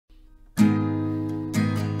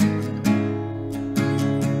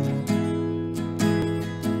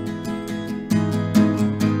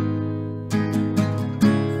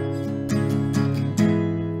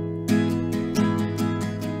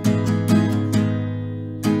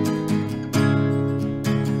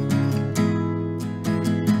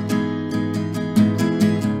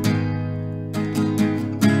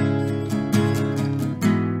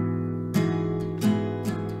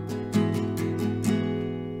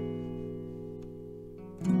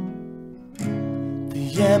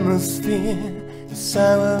The atmosphere is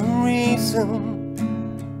our reason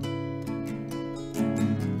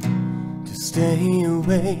to stay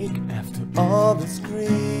awake after all this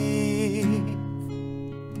grief.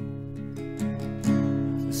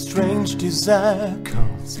 A strange desire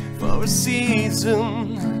calls for a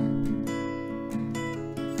season,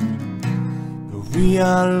 but we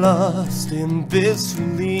are lost in this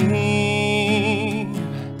relief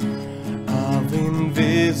of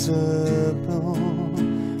invisible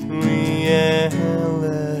reality.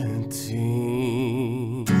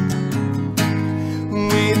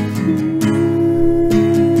 With you,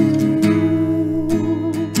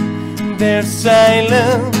 there's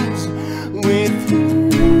silence. With you,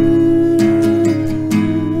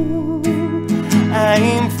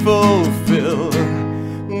 I'm fulfilled.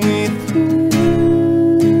 With you,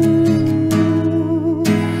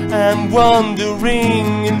 I'm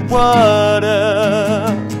wandering in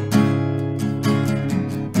water.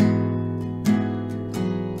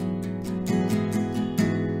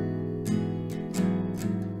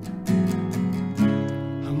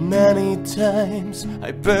 Many times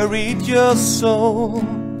I buried your soul.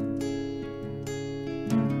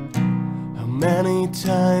 How many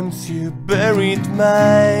times you buried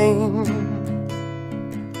mine?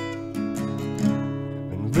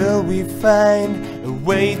 When will we find a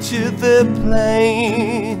way to the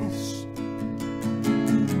place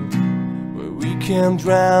where we can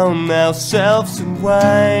drown ourselves in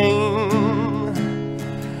wine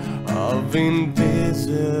of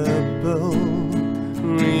invisible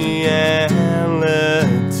reality?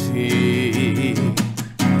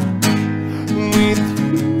 With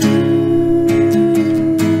you,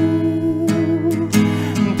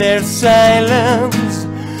 there's silence.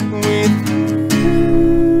 With you,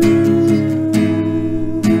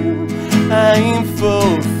 I'm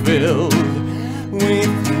fulfilled.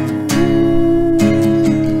 With you,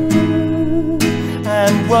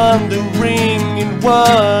 I'm wandering in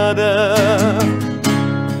water.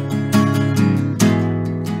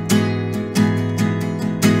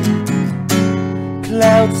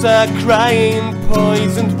 Clouds are crying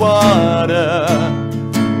poisoned water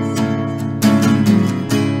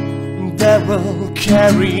that will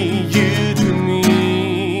carry you to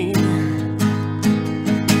me.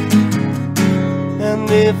 And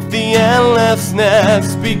if the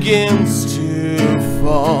endlessness begins to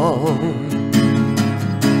fall,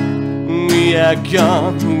 we are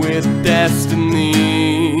gone with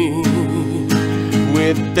destiny,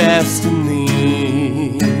 with destiny.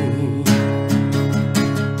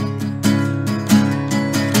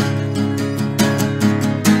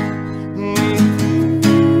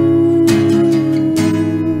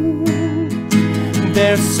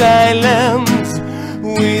 There's silence.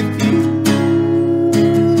 With you,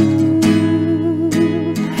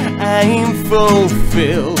 I'm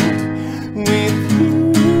fulfilled. With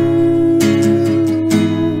you,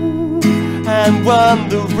 I'm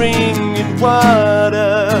wandering in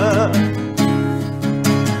water.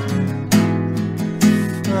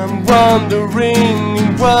 I'm wandering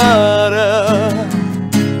in water.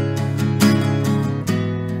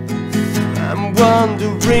 I'm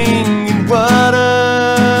wandering in water.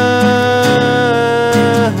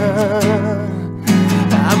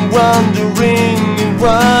 I'm wandering in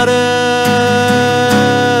water.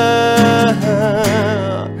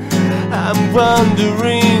 I'm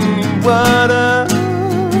wandering in water.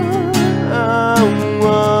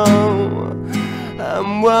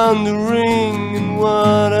 I'm wandering